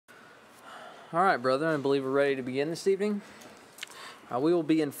All right, brethren, I believe we're ready to begin this evening. We will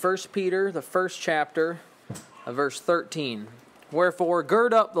be in 1 Peter, the first chapter, verse 13. Wherefore,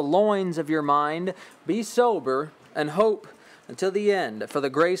 gird up the loins of your mind, be sober, and hope until the end, for the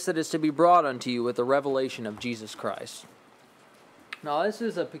grace that is to be brought unto you with the revelation of Jesus Christ. Now, this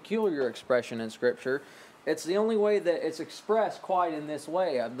is a peculiar expression in Scripture. It's the only way that it's expressed quite in this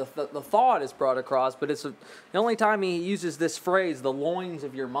way. The thought is brought across, but it's the only time he uses this phrase, the loins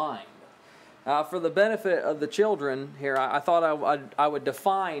of your mind. For the benefit of the children here, I thought I would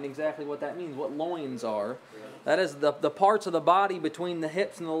define exactly what that means, what loins are. That is the parts of the body between the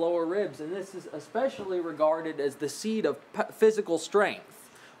hips and the lower ribs, and this is especially regarded as the seat of physical strength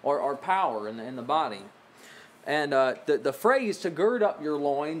or power in the body. And the phrase to gird up your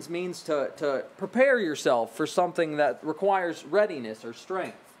loins means to prepare yourself for something that requires readiness or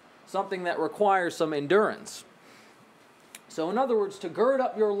strength, something that requires some endurance. So in other words, to gird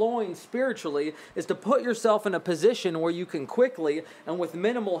up your loins spiritually is to put yourself in a position where you can quickly and with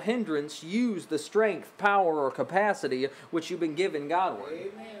minimal hindrance use the strength, power, or capacity which you've been given Godward.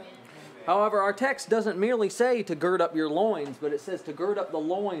 Amen. However, our text doesn't merely say to gird up your loins, but it says to gird up the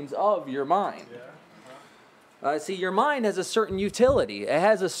loins of your mind. See, your mind has a certain utility. It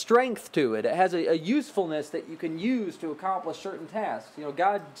has a strength to it. It has a usefulness that you can use to accomplish certain tasks. You know,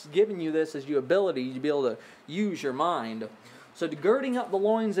 God's given you this as your ability to be able to use your mind. So girding up the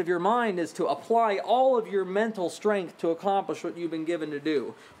loins of your mind is to apply all of your mental strength to accomplish what you've been given to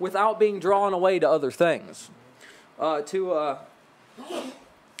do without being drawn away to other things. And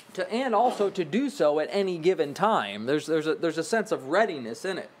also to do so at any given time. There's a sense of readiness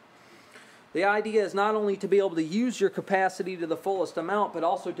in it. The idea is not only to be able to use your capacity to the fullest amount, but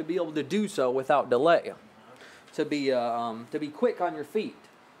also to be able to do so without delay. To be quick on your feet.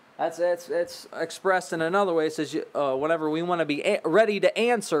 That's expressed in another way. It says whenever we want to be ready to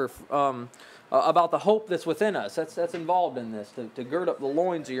answer about the hope that's within us. That's involved in this, to gird up the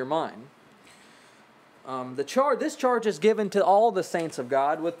loins of your mind. This charge is given to all the saints of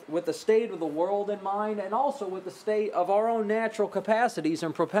God with the state of the world in mind, and also with the state of our own natural capacities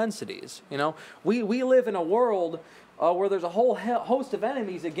and propensities. You know, we live in a world where there's a whole host of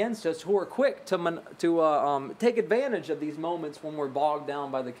enemies against us who are quick to take advantage of these moments when we're bogged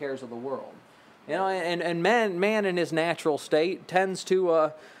down by the cares of the world. You know, and man in his natural state tends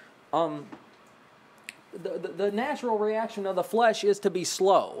to the natural reaction of the flesh is to be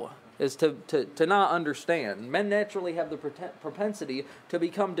slow. Is to not understand. Men naturally have the propensity to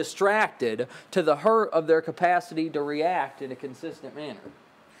become distracted to the hurt of their capacity to react in a consistent manner.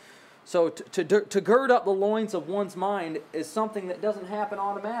 So to gird up the loins of one's mind is something that doesn't happen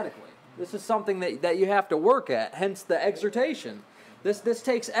automatically. This is something that you have to work at, hence the exhortation. This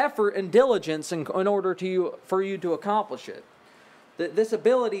takes effort and diligence in order for you to accomplish it. This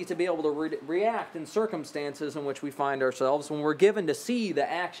ability to be able to react in circumstances in which we find ourselves, when we're given to see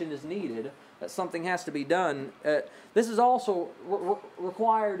that action is needed, that something has to be done, this is also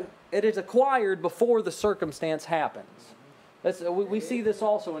required. It is acquired before the circumstance happens. We see this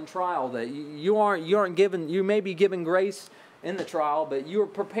also in trial, that you aren't given. You may be given grace in the trial, but you are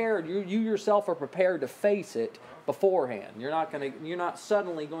prepared. You yourself are prepared to face it beforehand. You're not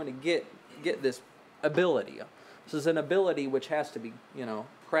suddenly going to get this ability. This is an ability which has to be,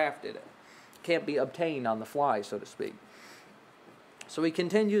 crafted. It can't be obtained on the fly, so to speak. So he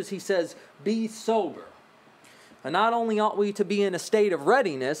continues, he says, be sober. And not only ought we to be in a state of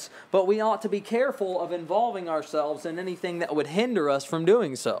readiness, but we ought to be careful of involving ourselves in anything that would hinder us from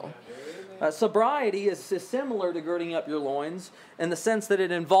doing so. Sobriety is similar to girding up your loins in the sense that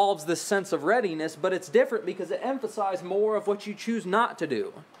it involves this sense of readiness, but it's different because it emphasizes more of what you choose not to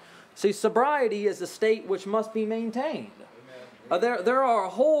do. See, sobriety is a state which must be maintained. There are a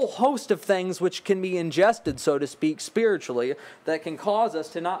whole host of things which can be ingested, so to speak, spiritually, that can cause us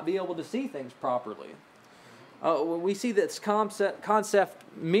to not be able to see things properly. We see this concept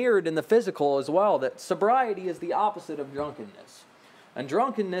mirrored in the physical as well, that sobriety is the opposite of drunkenness. And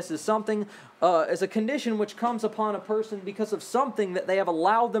drunkenness is is a condition which comes upon a person because of something that they have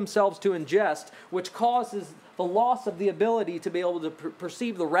allowed themselves to ingest, which causes the loss of the ability to be able to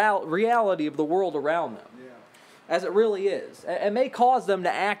perceive the reality of the world around them, as it really is. It may cause them to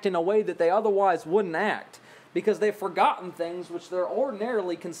act in a way that they otherwise wouldn't act, because they've forgotten things which they're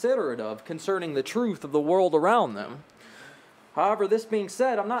ordinarily considerate of concerning the truth of the world around them. However, this being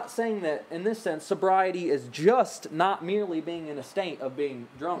said, I'm not saying that, in this sense, sobriety is just not merely being in a state of being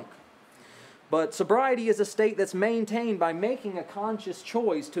drunk. But sobriety is a state that's maintained by making a conscious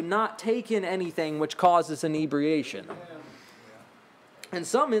choice to not take in anything which causes inebriation. In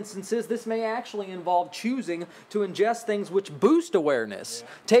some instances, this may actually involve choosing to ingest things which boost awareness,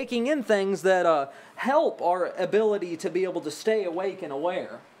 taking in things that help our ability to be able to stay awake and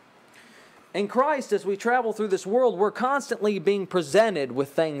aware. In Christ, as we travel through this world, we're constantly being presented with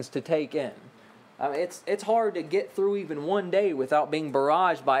things to take in. It's hard to get through even one day without being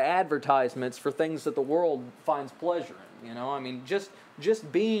barraged by advertisements for things that the world finds pleasure in. You know, I mean,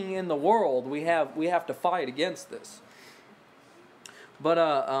 just being in the world, we have to fight against this. But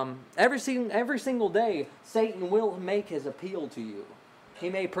every single day, Satan will make his appeal to you. He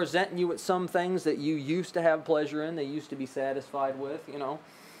may present you with some things that you used to have pleasure in, that you used to be satisfied with, you know.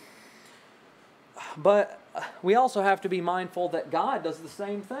 But we also have to be mindful that God does the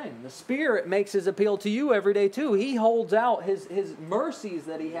same thing. The Spirit makes his appeal to you every day too. He holds out his mercies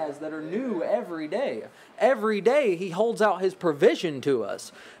that he has that are new every day. Every day he holds out his provision to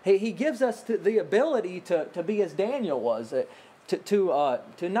us. He gives us the ability to be as Daniel was.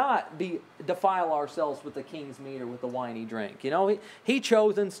 To not defile ourselves with the king's meat or with the wine he drank. You know, he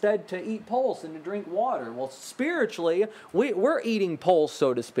chose instead to eat pulse and to drink water. Well, spiritually, we're eating pulse,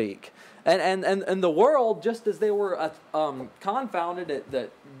 so to speak. And the world, just as they were confounded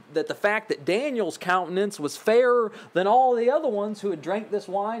that the fact that Daniel's countenance was fairer than all the other ones who had drank this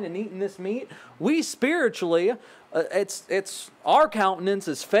wine and eaten this meat, we spiritually, it's our countenance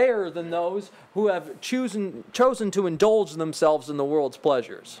is fairer than those who have chosen to indulge themselves in the world's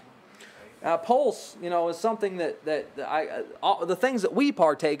pleasures. Pulse, you know, is something that the things that we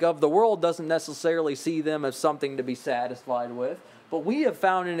partake of, the world doesn't necessarily see them as something to be satisfied with. But we have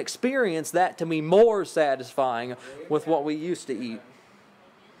found and experienced that to be more satisfying with what we used to eat.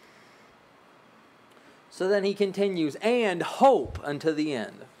 So then he continues, and hope unto the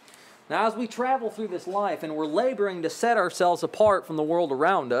end. Now, as we travel through this life and we're laboring to set ourselves apart from the world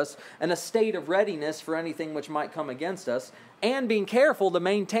around us in a state of readiness for anything which might come against us, and being careful to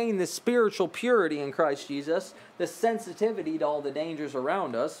maintain this spiritual purity in Christ Jesus, this sensitivity to all the dangers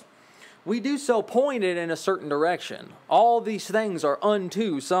around us, we do so pointed in a certain direction. All these things are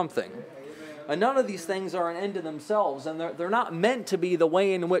unto something. And none of these things are an end to themselves, and they're not meant to be the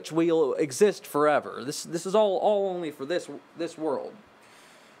way in which we'll exist forever. This is all only for this world.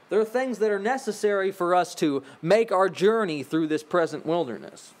 There are things that are necessary for us to make our journey through this present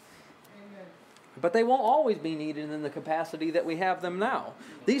wilderness. But they won't always be needed in the capacity that we have them now.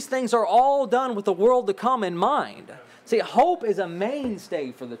 These things are all done with the world to come in mind. See, hope is a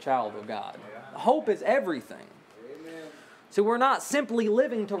mainstay for the child of God. Hope is everything. So we're not simply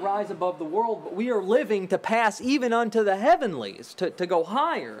living to rise above the world, but we are living to pass even unto the heavenlies, to go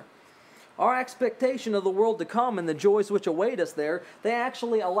higher. Our expectation of the world to come and the joys which await us there, they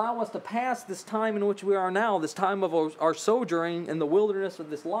actually allow us to pass this time in which we are now, this time of our sojourning in the wilderness of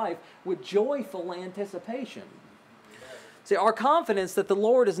this life, with joyful anticipation. See, our confidence that the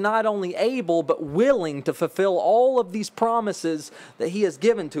Lord is not only able but willing to fulfill all of these promises that he has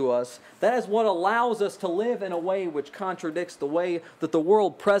given to us, that is what allows us to live in a way which contradicts the way that the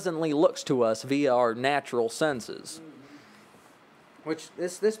world presently looks to us via our natural senses. Which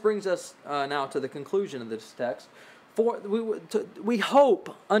this brings us now to the conclusion of this text. We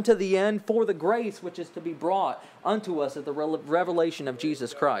hope unto the end for the grace which is to be brought unto us at the revelation of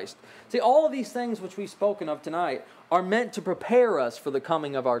Jesus Christ. See, all of these things which we've spoken of tonight are meant to prepare us for the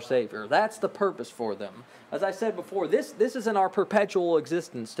coming of our Savior. That's the purpose for them. As I said before, this isn't our perpetual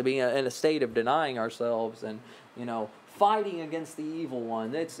existence to be in a state of denying ourselves and, you know, fighting against the evil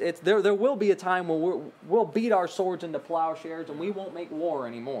one. There will be a time when we'll beat our swords into plowshares and we won't make war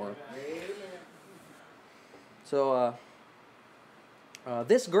anymore. So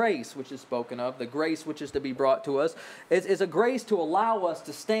this grace which is spoken of, the grace which is to be brought to us, is a grace to allow us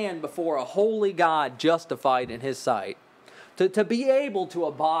to stand before a holy God justified in his sight. To be able to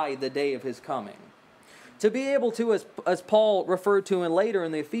abide the day of his coming. To be able to, as Paul referred to later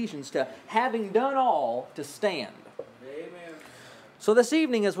in the Ephesians, to having done all, to stand. So this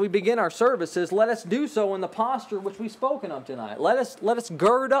evening, as we begin our services, let us do so in the posture which we've spoken of tonight. Let us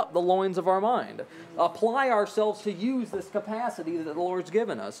gird up the loins of our mind. Apply ourselves to use this capacity that the Lord's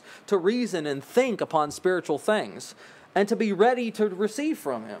given us, to reason and think upon spiritual things, and to be ready to receive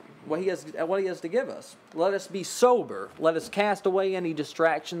from him what he has to give us. Let us be sober. Let us cast away any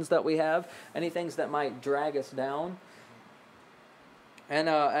distractions that we have, any things that might drag us down. And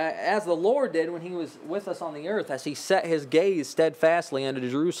as the Lord did when he was with us on the earth, as he set his gaze steadfastly unto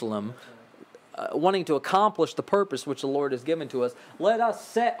Jerusalem, wanting to accomplish the purpose which the Lord has given to us, let us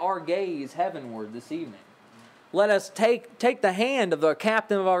set our gaze heavenward this evening. Let us take the hand of the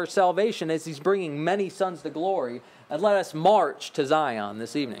captain of our salvation as he's bringing many sons to glory, and let us march to Zion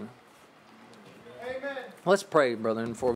this evening. Amen. Let's pray, brethren, for